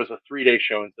thought it was a 3-day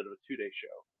show instead of a 2-day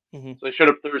show. So they showed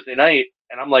up Thursday night,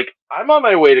 and I'm like, I'm on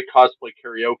my way to cosplay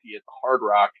karaoke at the Hard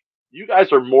Rock. You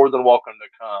guys are more than welcome to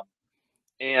come.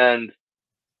 And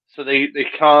so they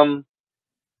come.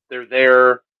 They're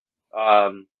there.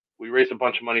 We raised a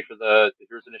bunch of money for the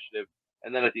Heroes Initiative,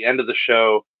 and then at the end of the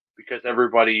show, because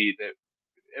everybody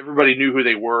knew who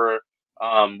they were,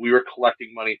 we were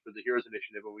collecting money for the Heroes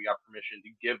Initiative, and we got permission to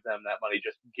give them that money.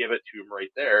 Just give it to them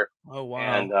right there. Oh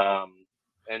wow!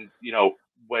 And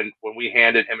when we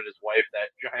handed him and his wife that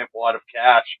giant wad of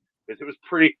cash, because it was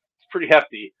pretty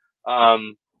hefty.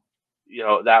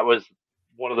 That was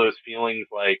one of those feelings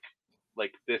like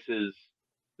this is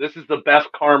the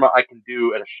best karma I can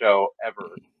do at a show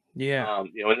ever. And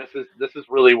this is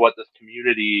really what this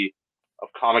community of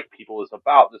comic people is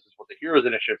about. This is what the Heroes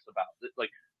Initiative is about. Like,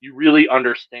 you really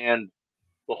understand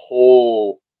the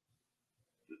whole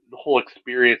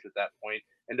experience at that point,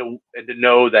 and to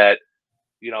know that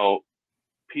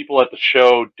people at the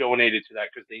show donated to that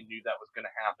because they knew that was going to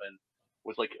happen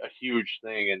was like a huge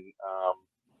thing. And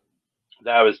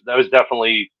that was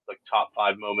definitely like top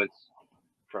 5 moments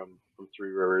from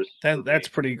 3 Rivers. That's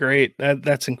pretty great.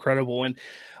 That's incredible. And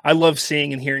I love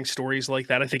seeing and hearing stories like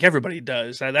that. I think everybody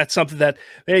does. That's something that,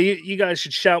 hey, you guys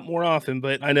should shout more often,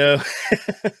 but I know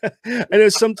I know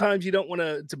sometimes you don't want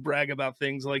to brag about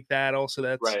things like that. Also,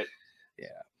 that's right.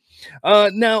 Yeah.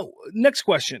 Now, next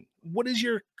question. What is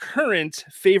your current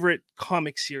favorite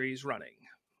comic series running?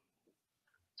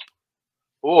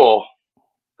 Oh,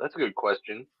 that's a good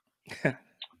question.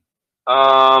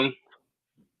 All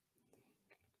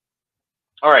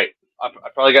right. I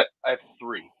have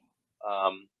three.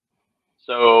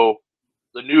 So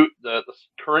the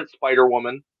current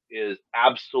Spider-Woman is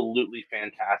absolutely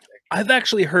fantastic. I've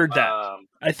actually heard that.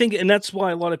 I think, and that's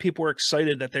why a lot of people are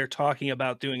excited that they're talking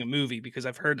about doing a movie, because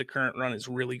I've heard the current run is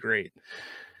really great.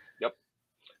 Yep.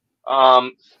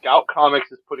 Scout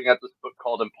Comics is putting out this book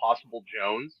called Impossible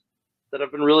Jones that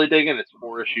I've been really digging. It's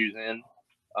 4 issues in.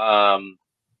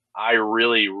 I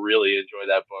really, really enjoy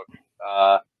that book.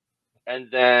 And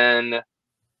then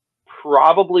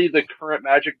probably the current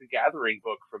Magic the Gathering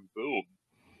book from Boom.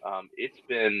 It's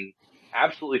been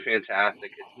absolutely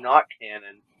fantastic. It's not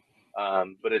canon,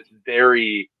 but it's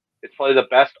probably the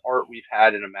best art we've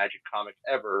had in a Magic comic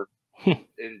ever,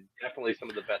 and definitely some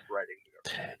of the best writing we've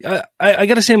ever had. I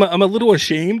gotta say, I'm a little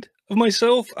ashamed of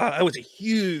myself. I was a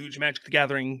huge Magic the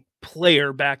Gathering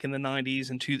player back in the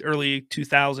 90s and early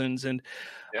 2000s, and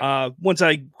once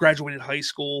I graduated high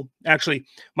school, actually,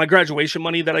 my graduation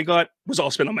money that I got was all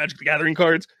spent on Magic the Gathering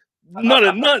cards.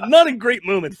 Not a great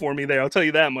moment for me there, I'll tell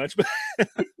you that much. But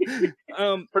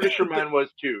pretty sure mine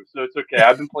was too, so it's okay.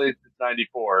 I've been playing since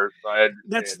 '94, so I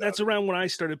understand. That's around when I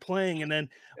started playing, and then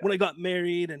when I got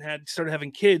married and started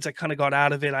having kids, I kind of got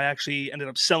out of it. I actually ended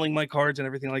up selling my cards and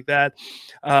everything like that,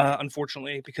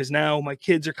 unfortunately, because now my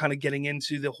kids are kind of getting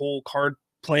into the whole card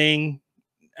playing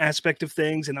aspect of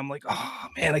things, and I'm like, oh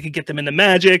man, I could get them into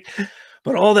Magic,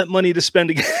 but all that money to spend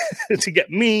to get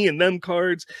me and them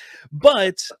cards.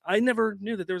 But I never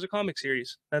knew that there was a comic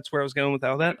series. That's where I was going with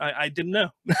all that. I didn't know.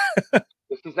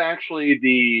 This is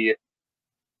actually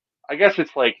I guess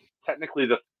it's like technically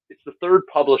it's the 3rd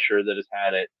publisher that has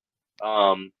had it,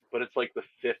 but it's like the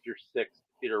 5th or 6th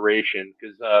iteration,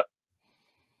 because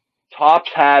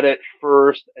Topps had it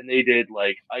first, and they did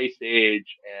like Ice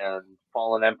Age and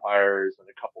Fallen Empires and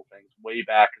a couple things way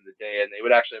back in the day, and they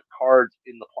would actually have cards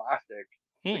in the plastic.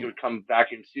 Like it would come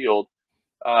vacuum sealed.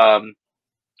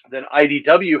 Then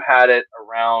IDW had it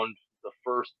around the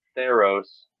first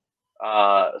Theros,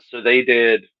 so they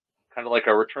did kind of like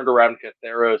a Return to Ravnica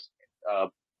Theros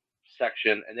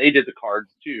section, and they did the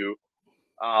cards too.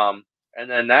 And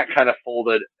then that kind of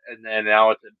folded, and then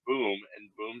now it's at Boom, and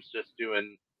Boom's just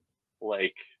doing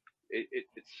like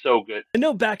it's so good. I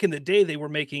know back in the day they were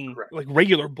making like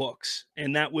regular books,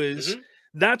 and that was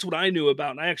that's what I knew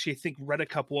about. And I actually think read a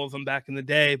couple of them back in the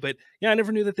day, but yeah, I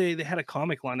never knew that they had a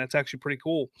comic line. That's actually pretty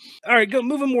cool. All right,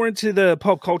 moving more into the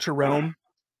pop culture realm.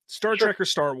 Star Trek or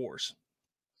Star Wars?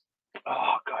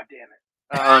 Oh god damn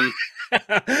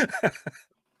it.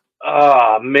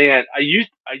 Oh man, I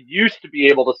used to be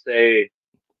able to say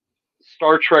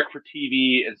Star Trek for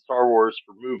TV and Star Wars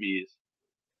for movies,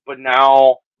 but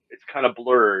now it's kind of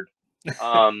blurred.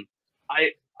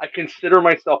 I consider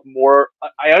myself more.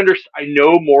 I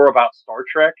know more about Star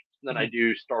Trek than I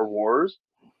do Star Wars,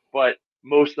 but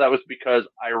most of that was because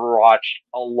I watched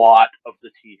a lot of the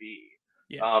TV,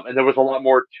 and there was a lot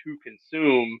more to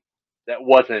consume that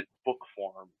wasn't book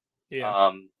form. You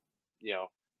know,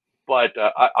 but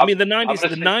I mean, the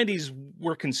 '90s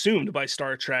were consumed by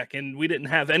Star Trek, and we didn't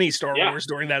have any Star Wars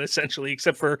during that, essentially,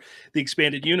 except for the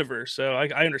expanded universe. So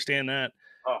I understand that.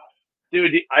 Oh,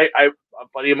 dude, a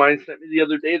buddy of mine sent me the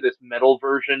other day this metal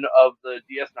version of the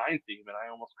DS9 theme, and I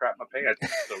almost crapped my pants.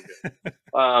 It's so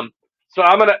good. So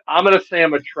I'm gonna say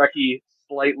I'm a Trekkie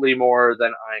slightly more than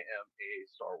I am a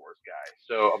Star Wars guy.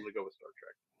 So I'm gonna go with Star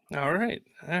Trek. All right,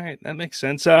 that makes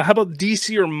sense. How about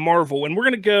DC or Marvel? And we're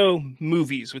gonna go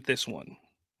movies with this one.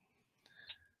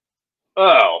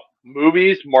 Oh,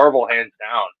 movies, Marvel hands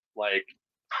down. Like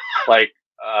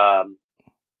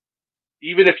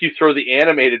even if you throw the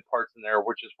animated parts in there,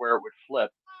 which is where it would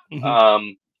flip,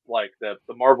 like the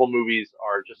Marvel movies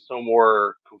are just so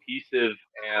more cohesive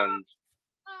and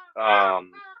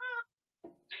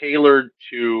tailored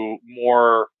to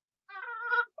more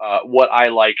what I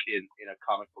like in a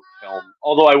comic book film.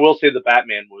 Although I will say the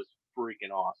Batman was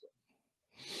freaking awesome.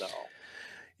 So.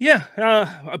 Yeah,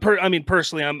 I mean,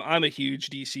 personally, I'm a huge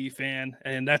DC fan,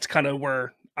 and that's kind of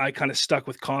where I kind of stuck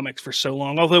with comics for so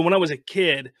long. Although when I was a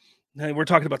kid, we're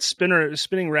talking about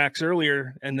spinning racks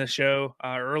earlier in the show.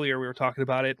 Earlier we were talking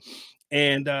about it,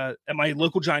 and at my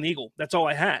local Jon Engel, that's all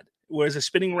I had was a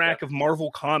spinning rack of Marvel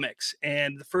comics.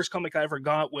 And the first comic I ever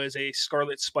got was a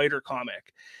Scarlet Spider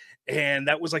comic, and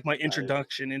that was like my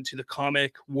introduction into the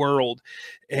comic world.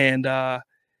 And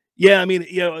yeah, I mean,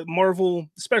 Marvel,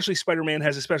 especially Spider-Man,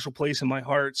 has a special place in my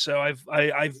heart. So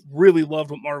I've really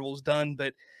loved what Marvel's done.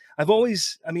 But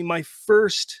my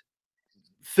first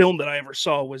film that I ever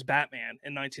saw was Batman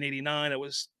in 1989.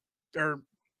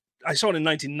 I saw it in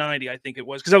 1990, I think it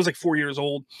was, because I was like 4 years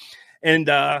old. And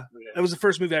that was the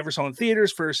first movie I ever saw in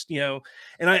theaters. First, and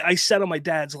I sat on my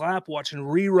dad's lap watching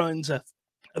reruns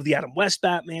of the Adam West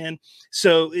Batman.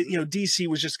 So, DC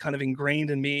was just kind of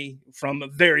ingrained in me from a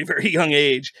very, very young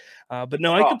age. But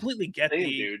no, I completely get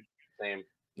Same.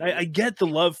 I get the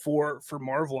love for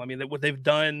Marvel. I mean, what they've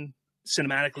done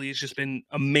cinematically has just been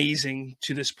amazing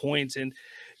to this point. And,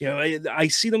 I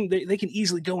see them, they can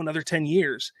easily go another 10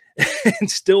 years and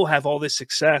still have all this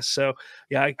success. So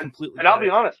yeah, I completely. And I'll be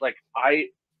honest, like I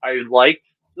liked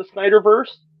the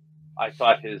Snyderverse. I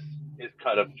thought his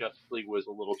cut of Justice League was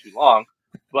a little too long,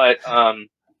 but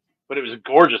it was a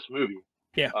gorgeous movie.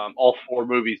 Yeah. All 4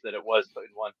 movies that it was in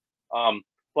one.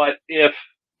 But if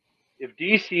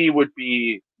DC would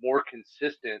be more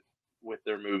consistent with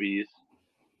their movies,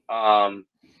 and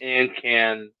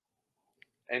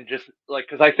just like,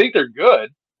 because I think they're good,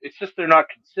 it's just they're not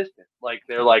consistent. Like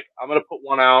they're like, I'm gonna put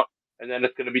one out, and then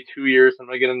it's gonna be 2 years, and I'm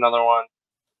gonna get another one,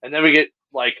 and then we get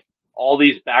like all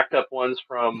these backed up ones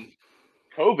from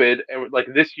COVID, and like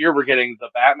this year we're getting the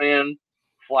Batman,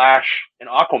 Flash, and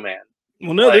Aquaman.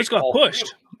 Well, no, this got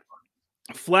pushed.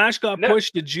 Flash got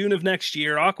pushed to June of next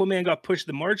year. Aquaman got pushed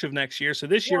to March of next year. So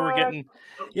this year we're getting,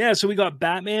 so we got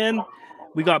Batman,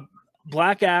 we got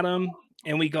Black Adam,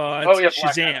 and we got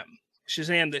Shazam.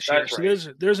 Shazam this year.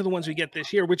 So those are the ones we get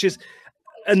this year, which is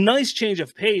a nice change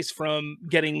of pace from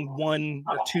getting 1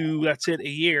 or 2, that's it, a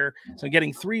year. So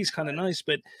getting 3 is kind of nice.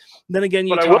 But then again,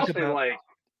 you talk about like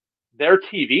their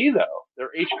TV though, their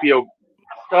HBO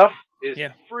stuff is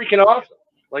freaking awesome.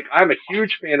 Like I'm a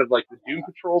huge fan of like the Doom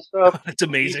Patrol stuff. That's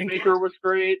amazing. Peacemaker was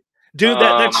great. Dude,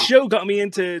 that show got me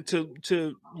into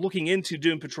looking into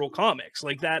Doom Patrol comics.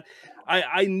 Like that,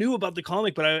 I knew about the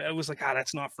comic, but I was like,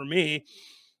 that's not for me.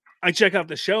 I check out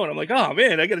the show and I'm like, oh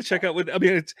man, I got to check out what. I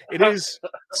mean, it is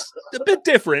a bit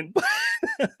different.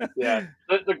 Yeah,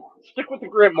 stick with the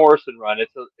Grant Morrison run.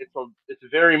 It's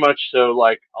very much so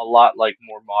like a lot like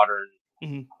more modern,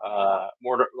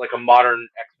 more like a modern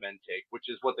X-Men take, which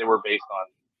is what they were based on.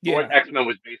 Yeah. What X-Men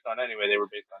was based on anyway. They were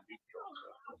based on Doom Patrol.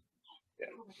 So. Yeah.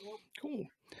 Cool.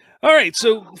 All right.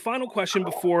 So the final question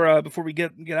before we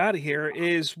get out of here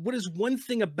is, what is one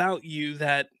thing about you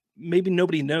that maybe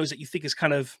nobody knows that you think is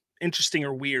kind of interesting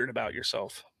or weird about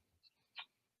yourself?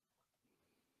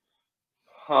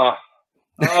 I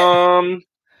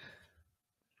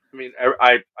mean,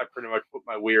 I pretty much put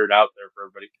my weird out there for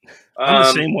everybody. I'm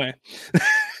the same way.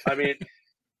 I mean,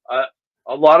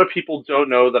 a lot of people don't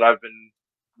know that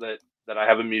that I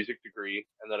have a music degree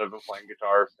and that I've been playing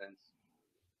guitar since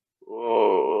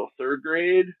 3rd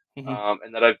grade,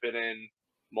 and that I've been in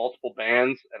multiple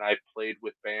bands, and I've played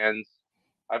with bands.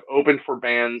 I've opened for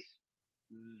bands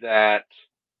that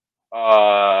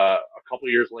a couple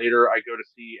years later I go to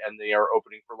see, and they are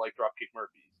opening for like Dropkick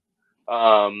Murphys,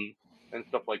 and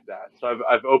stuff like that. So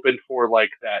I've opened for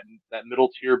like that middle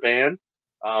tier band,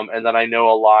 and then I know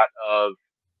a lot of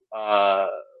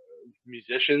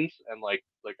musicians, and like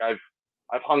I've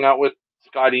hung out with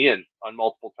Scott Ian on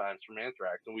multiple times from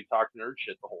Anthrax, and we talked nerd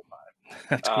shit the whole time.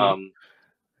 That's cool.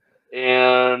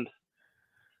 And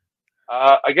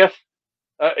I guess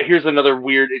here's another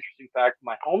weird, interesting fact.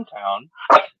 My hometown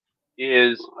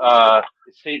is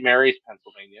St. Mary's,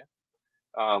 Pennsylvania,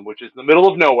 which is in the middle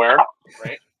of nowhere,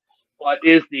 right? But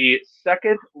is the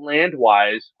second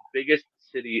land-wise biggest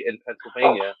city in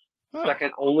Pennsylvania,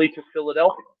 second only to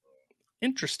Philadelphia.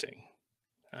 Interesting.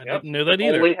 I didn't know that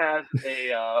either.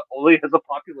 Only has a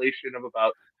population of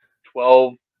about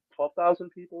 12,000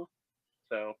 people.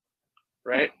 So,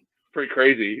 right? Pretty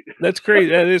crazy. That's crazy.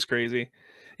 That is crazy.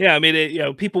 Yeah, I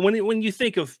mean, people when you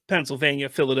think of Pennsylvania,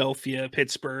 Philadelphia,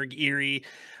 Pittsburgh, Erie,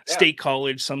 State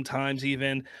College, sometimes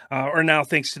even, or now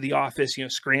thanks to The Office,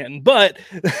 Scranton. But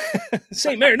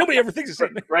St. Mary, nobody ever thinks of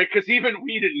St. Mary, right? Because even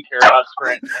we didn't care about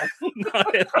Scranton.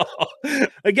 Not at all.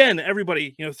 Again,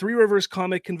 everybody, Three Rivers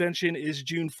Comic Convention is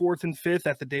June 4th and 5th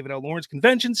at the David L. Lawrence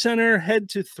Convention Center. Head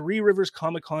to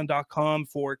threeriverscomiccon.com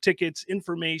for tickets,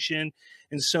 information,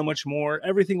 and so much more.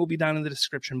 Everything will be down in the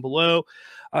description below.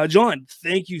 Jon,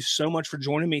 thank you so much for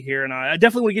joining me here. And I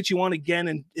definitely want to get you on again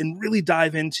and really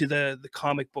dive into the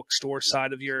comic book store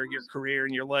side of your career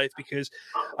and your life, because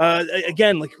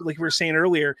again, like we were saying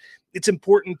earlier, it's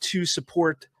important to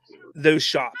support those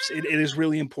shops. It is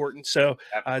really important. So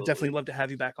definitely love to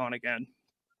have you back on again.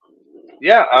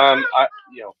 Yeah.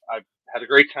 I've had a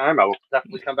great time. I will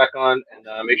definitely come back on and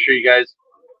make sure you guys,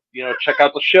 check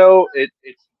out the show.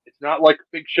 It's not like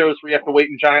big shows where you have to wait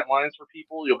in giant lines for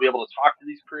people. You'll be able to talk to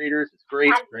these creators. It's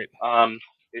great. Great.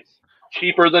 It's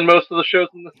cheaper than most of the shows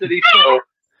in the city, so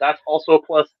that's also a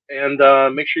plus. And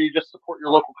make sure you just support your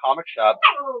local comic shop.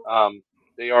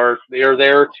 They are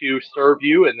there to serve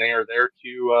you, and they are there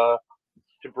to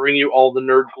bring you all the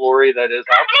nerd glory that is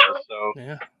out there. So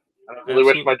Yeah. I really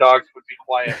wish my dogs would be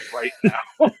quiet right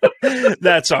now.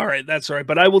 That's all right. That's all right.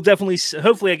 But I will definitely,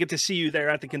 hopefully I get to see you there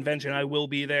at the convention. I will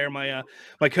be there. My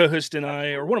co-host and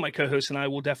I, or one of my co-hosts and I,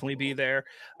 will definitely be there.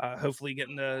 Hopefully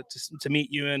getting to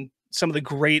meet you and some of the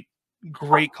great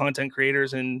content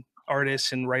creators and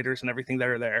artists and writers and everything that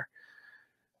are there.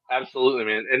 Absolutely,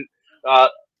 man. And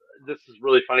this is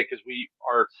really funny because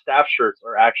our staff shirts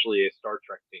are actually a Star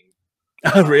Trek theme.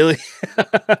 Oh, really? Yeah,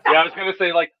 I was gonna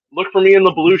say, like, look for me in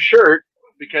the blue shirt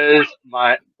because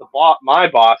my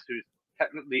boss, who's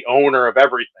technically the owner of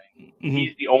everything,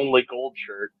 he's the only gold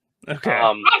shirt. Okay.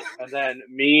 And then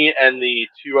me and the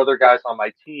two other guys on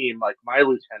my team, like my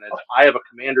lieutenants, I have a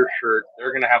commander shirt.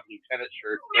 They're gonna have lieutenant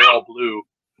shirts. They're all blue.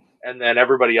 And then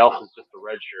everybody else is just a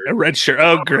red shirt. A red shirt.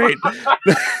 Oh, great.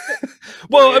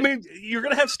 Well, I mean, you're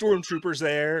going to have stormtroopers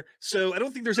there, so I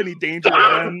don't think there's any danger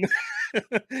of them.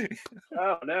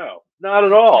 Oh, no. Not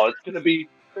at all. It's going to be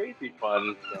crazy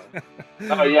fun. So.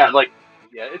 Oh, yeah.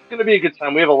 It's going to be a good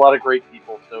time. We have a lot of great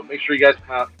people, so make sure you guys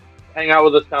come out, hang out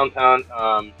with us downtown.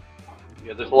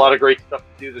 There's a lot of great stuff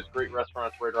to do. There's great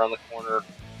restaurants right around the corner,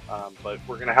 but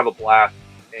we're going to have a blast.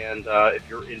 And if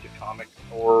you're into comics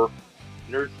or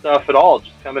nerd stuff at all,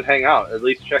 just come and hang out. At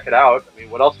least check it out. I mean,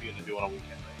 what else are you going to do on a weekend,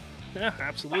 right? Yeah,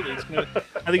 absolutely. I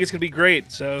think it's going to be great.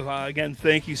 So, again,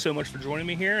 thank you so much for joining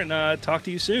me here, and talk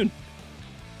to you soon.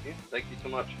 Yeah, thank you so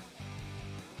much.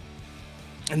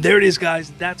 And there it is,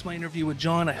 guys. That's my interview with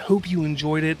Jon. I hope you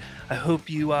enjoyed it. I hope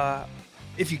you,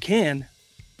 if you can,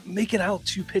 make it out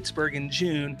to Pittsburgh in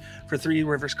June for Three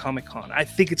Rivers Comicon. I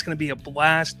think it's going to be a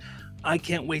blast. I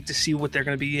can't wait to see what they're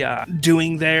going to be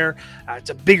doing there. It's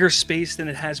a bigger space than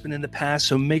it has been in the past,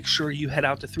 so make sure you head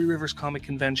out to Three Rivers Comic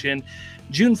Convention,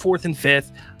 June 4th and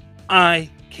 5th. I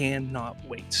cannot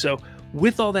wait. So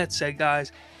with all that said,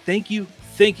 guys, thank you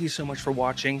so much for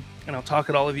watching, and I'll talk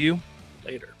at all of you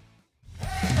later.